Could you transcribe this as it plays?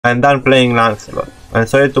I'm done playing Lancelot. I'm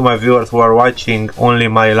sorry to my viewers who are watching only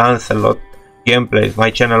my Lancelot gameplays,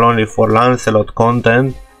 my channel only for Lancelot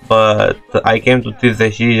content, but I came to this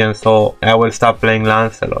decision, so I will stop playing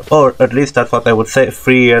Lancelot. Or at least that's what I would say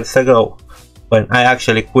 3 years ago, when I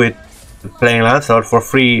actually quit playing Lancelot for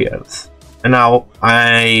 3 years. And now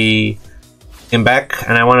I am back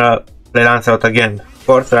and I wanna play Lancelot again. Of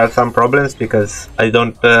course there are some problems because I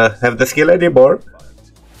don't have the skill anymore.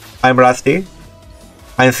 I'm rusty,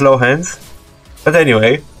 I'm slow hands, but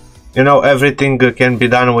anyway, you know, everything can be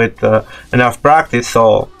done with enough practice,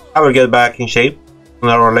 so I will get back in shape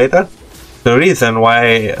sooner or later. The reason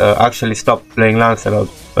why I actually stopped playing Lancelot,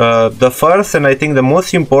 the first and I think the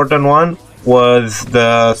most important one was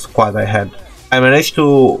the squad I had. I managed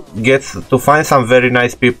to find some very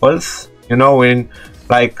nice peoples, you know,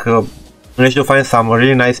 managed to find some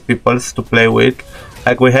really nice peoples to play with.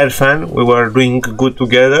 Like we had fun, we were doing good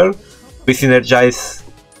together, we synergized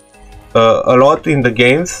a lot in the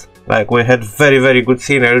games. Like we had very good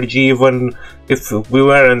synergy, even if we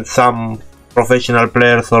weren't some professional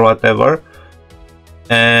players or whatever.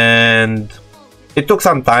 And it took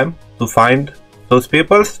some time to find those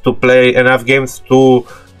people, to play enough games to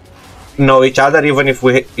know each other. Even if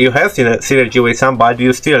you have synergy with somebody,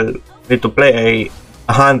 you still need to play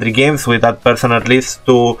 100 games with that person at least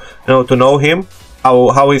to know him,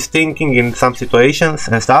 how he's thinking in some situations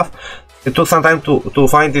and stuff. It took some time to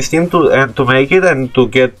find this team to make it and to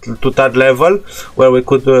get to that level where we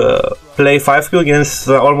could play 5Q against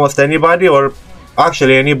almost anybody, or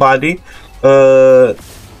actually anybody,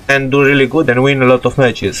 and do really good and win a lot of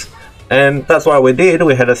matches. And that's what we did.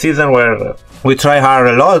 We had a season where we try hard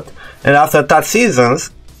a lot, and after that season,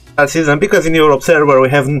 because in Europe server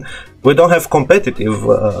we don't have competitive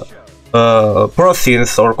pro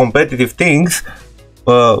scenes or competitive things.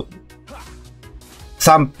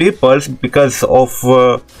 Some people, because of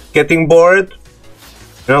getting bored,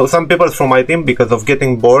 you know, some people from my team, because of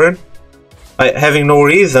getting bored, having no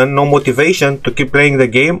reason, no motivation to keep playing the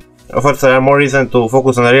game. First, there are more reason to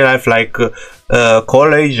focus on real life, like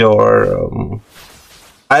college or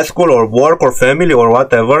high school or work or family or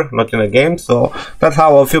whatever, not in a game. So that's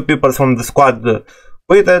how a few people from the squad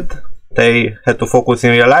quitted. They had to focus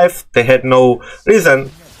in real life. They had no reason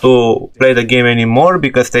to play the game anymore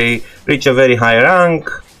because they reached a very high rank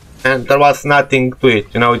and there was nothing to it,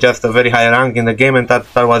 you know, just a very high rank in the game, and that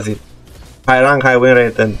was it. High rank, high win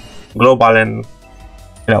rate and global, and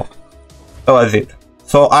you know, that was it.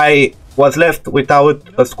 So I was left without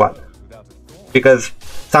a squad because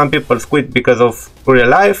some people quit because of real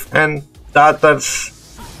life and the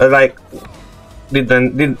others like we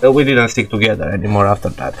didn't stick together anymore after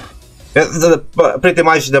that. Pretty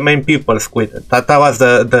much the main people quit. That was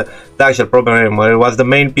the actual problem anymore. It was the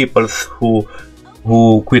main people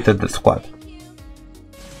who quitted the squad,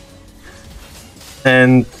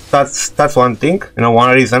 and that's one thing, you know,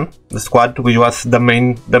 one reason, the squad, which was the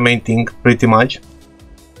main thing pretty much.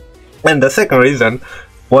 And the second reason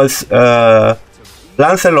was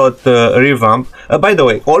Lancelot revamp. By the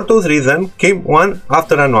way, all those reasons came one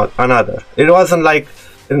after another. It wasn't like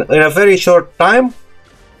in a very short time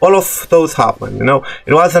all of those happened, you know.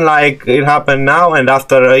 It wasn't like it happened now and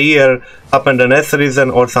after a year happened the next reason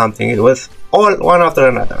or something. It was all one after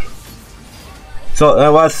another. So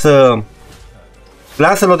it was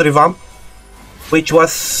Lancelot revamp, which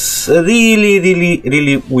was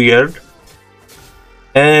really weird,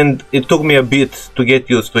 and it took me a bit to get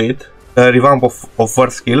used to it. Revamp of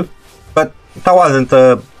first skill, but that wasn't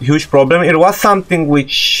a huge problem. It was something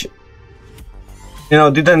which, you know,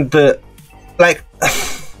 didn't like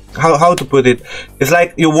how to put it. It's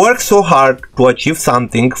like you work so hard to achieve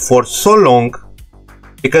something for so long,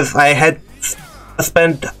 because I had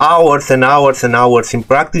spent hours and hours and hours in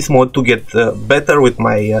practice mode to get better with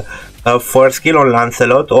my first skill on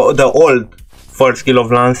Lancelot, or the old first skill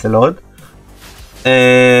of Lancelot,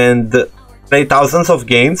 and play thousands of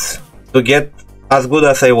games to get as good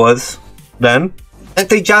as I was then, and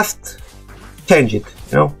they just change it,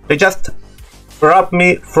 you know. They just rob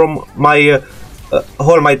me from my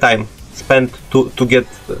all my time spent to get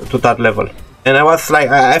to that level, and I was like,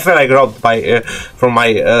 I felt like robbed by from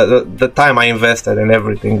my the time I invested and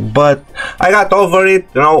everything. But I got over it,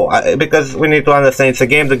 you know, because we need to understand it's a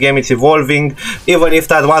game. The game is evolving. Even if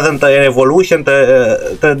that wasn't an evolution,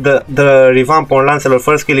 the revamp on Lancelot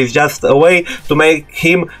first skill is just a way to make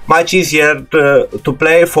him much easier to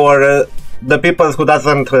play for the people who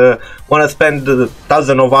doesn't want to spend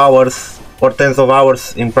thousands of hours or tens of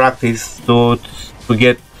hours in practice to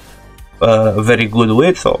get very good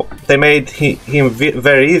with. So they made him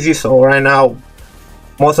very easy. So right now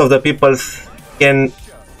most of the people can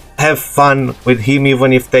have fun with him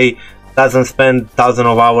even if they doesn't spend thousands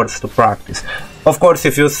of hours to practice. Of course,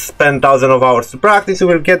 if you spend thousands of hours to practice, you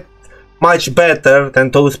will get much better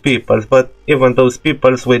than those people, but even those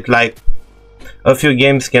people with like a few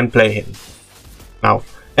games can play him now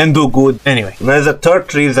and do good anyway. There's a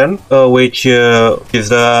third reason, which is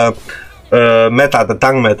the meta, the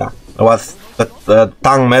tank meta. It was the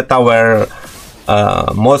tank meta where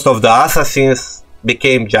most of the assassins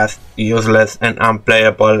became just useless and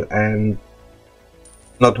unplayable and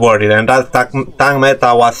not worth it, and that tank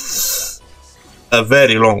meta was a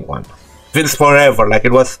very long one. Feels forever, like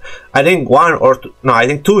it was, I think 1 or 2, no, I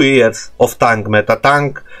think 2 years of tank meta,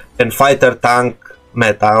 tank and fighter tank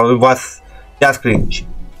meta. It was just cringe.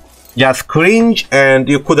 Just cringe, and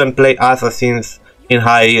you couldn't play assassins in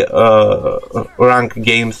high rank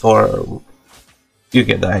games, or you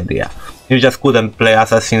get the idea. You just couldn't play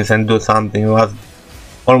assassins and do something. It was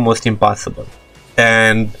almost impossible.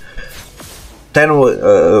 And then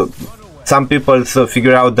some people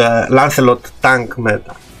figure out the Lancelot tank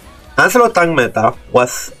meta. Lancelot tank meta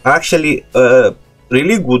was actually a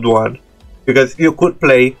really good one, because you could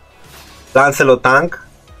play Lancelot tank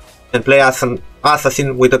and play as an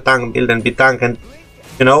assassin with a tank build and be tank, and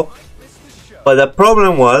you know. But the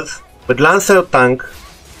problem was with Lancelot tank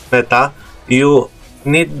meta, you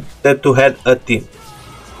needed to have a team.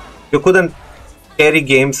 You couldn't carry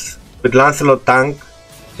games with Lancelot tank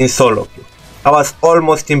in solo queue. That was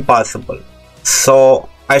almost impossible. So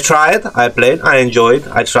I tried, I played, I enjoyed.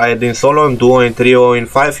 I tried in solo, in duo, in trio, in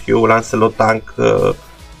 5Q Lancelot tank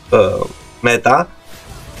meta.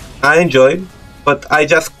 I enjoyed, but I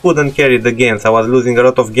just couldn't carry the games. I was losing a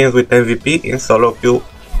lot of games with MVP in solo queue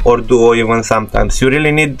or duo even sometimes. You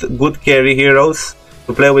really need good carry heroes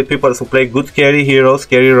to play with people who play good carry heroes,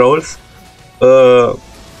 carry roles, to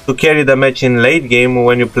carry the match in late game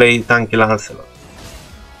when you play tanky Lancelot.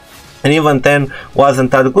 And even then wasn't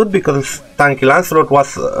that good, because tanky Lancelot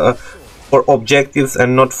was for objectives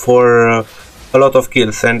and not for a lot of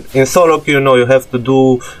kills. And in solo queue, you know, you have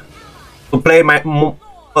to play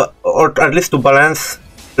or at least to balance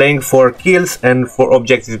playing for kills and for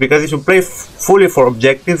objectives, because if you play fully for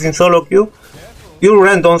objectives in solo queue, your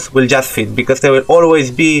randoms will just fit, because they will always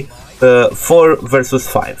be 4 versus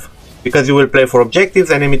 5. Because you will play for objectives,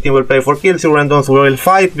 enemy team will play for kills, your randoms will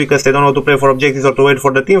fight because they don't know how to play for objectives or to wait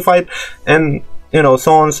for the team fight, and you know,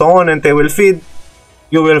 so on, and they will feed,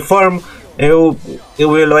 you will farm, you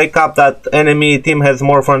will wake up that enemy team has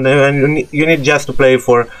more fun, and you need just to play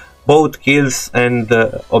for both kills and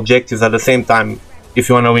objectives at the same time if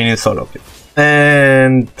you want to win in solo queue.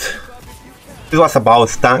 And this was about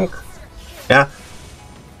tank. Yeah,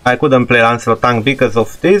 I couldn't play Lancelot tank because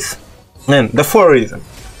of this. And the fourth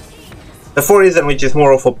reason, which is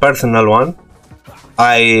more of a personal one,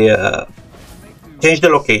 I changed the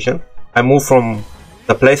location. I moved from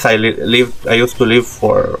the place I used to live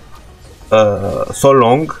for so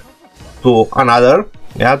long to another.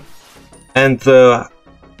 Yeah, and the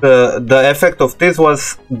effect of this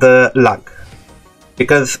was the lag,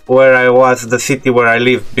 because where I was, the city where I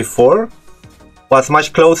lived before, was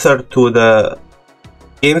much closer to the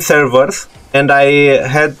game servers, and I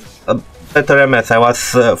had a better MS. I was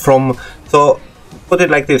so put it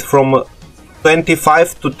like this, from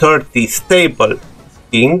 25 to 30 stable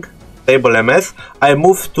ping, stable MS, I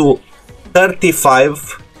moved to 35,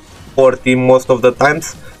 40 most of the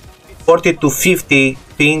times, 40 to 50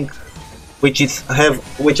 ping, which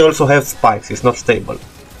also have spikes. It's not stable.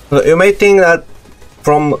 So you may think that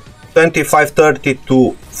from 25-30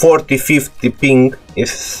 to 40-50 ping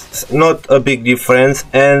is not a big difference,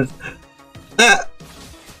 and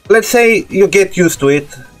let's say you get used to it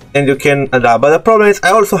and you can adapt. But the problem is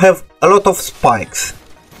I also have a lot of spikes,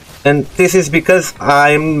 and this is because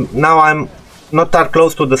I'm not that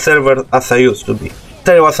close to the server as I used to be.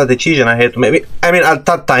 There was a decision I had to make. I mean, at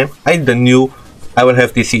that time I didn't knew I will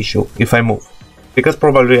have this issue if I move, because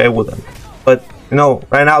probably I wouldn't. But you know,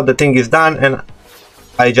 right now the thing is done, and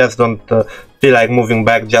I just don't feel like moving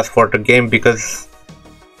back just for the game, because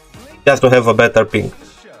just to have a better ping.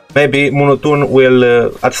 Maybe Monotone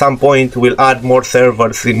will at some point will add more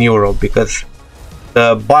servers in Europe, because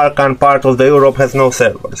the Balkan part of the Europe has no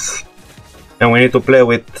servers, and we need to play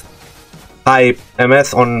with high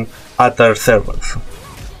MS on other servers.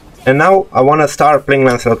 And now I want to start playing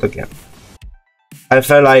Lancelot again. I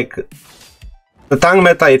feel like the tank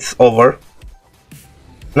meta is over.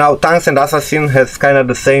 Now tanks and assassin has kind of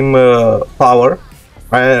the same power,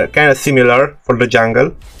 kind of similar for the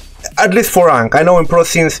jungle, at least for rank. I know in pro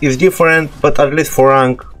scenes is different, but at least for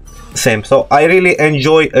rank, same. So I really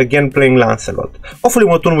enjoy again playing Lancelot. Hopefully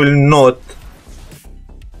Monotone will not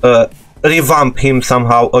revamp him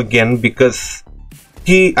somehow again, because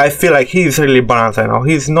I feel like he is really balanced right now.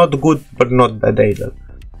 He's not good but not bad either.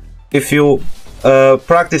 If you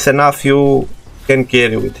practice enough, you can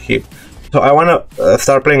carry with him. So I wanna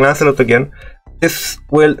start playing Lancelot again. This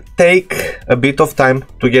will take a bit of time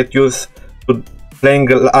to get used to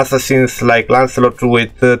playing assassins like Lancelot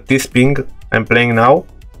with this ping I'm playing now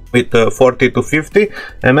with 40 to 50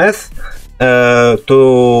 ms,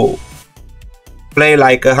 to play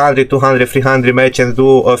like 100, 200, 300 match and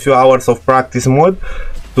do a few hours of practice mode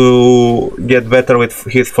to get better with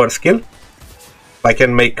his first skill. I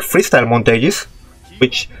can make freestyle montages,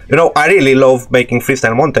 which, you know, I really love making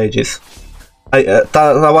freestyle montages. I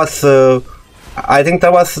think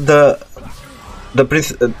that was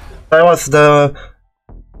the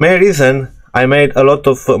main reason I made a lot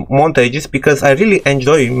of montages, because I really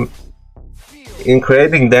enjoy in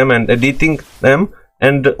creating them and editing them,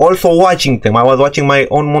 and also watching them. I was watching my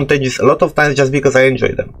own montages a lot of times just because I enjoy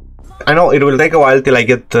them. I know it will take a while till I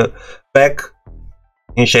get back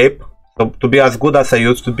in shape, so to be as good as I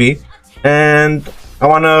used to be, and I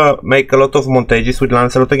wanna make a lot of montages with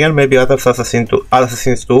Lancelot again, maybe other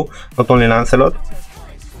assassins too, not only Lancelot,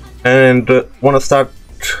 and wanna start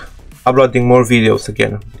uploading more videos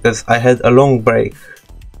again, because I had a long break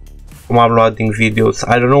from uploading videos.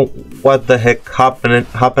 I don't know what the heck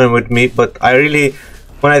happened with me, but I really,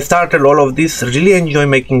 when I started all of this, really enjoy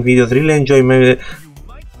making videos, really enjoy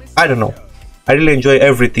I don't know, I really enjoy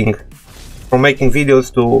everything, from making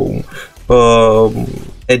videos to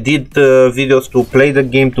edit videos, to play the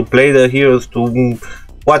game, to play the heroes, to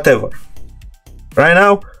whatever. Right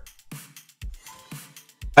now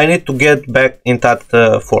I need to get back in that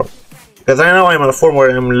form, because right now I'm in a form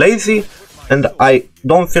where I'm lazy and I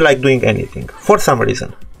don't feel like doing anything for some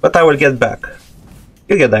reason, but I will get back.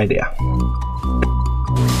 You get the idea.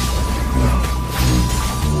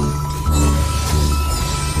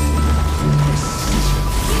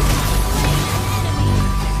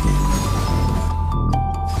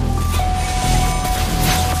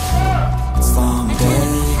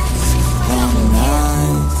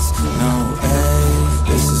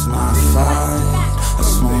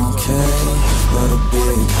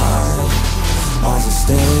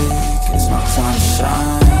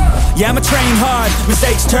 Yeah, I'ma train hard,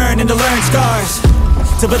 mistakes turn into learned scars.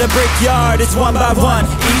 To build a brickyard, it's one by one,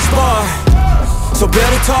 each bar. So build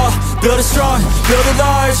it tall, build it strong, build it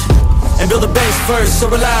large, and build a base first, so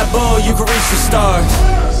reliable you can reach the stars.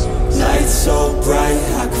 Lights so bright,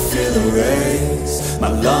 I can feel the rays. My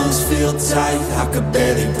lungs feel tight, I could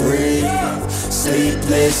barely breathe.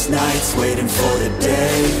 Sleepless nights, waiting for the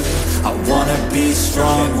day. I wanna be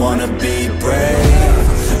strong, wanna be brave.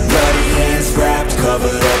 Bloody hands wrapped,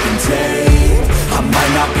 covered up in tape. I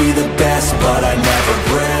might not be the best, but I never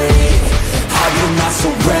break. I will not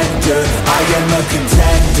surrender, I am a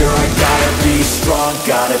contender. I gotta be strong,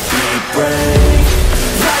 gotta be brave.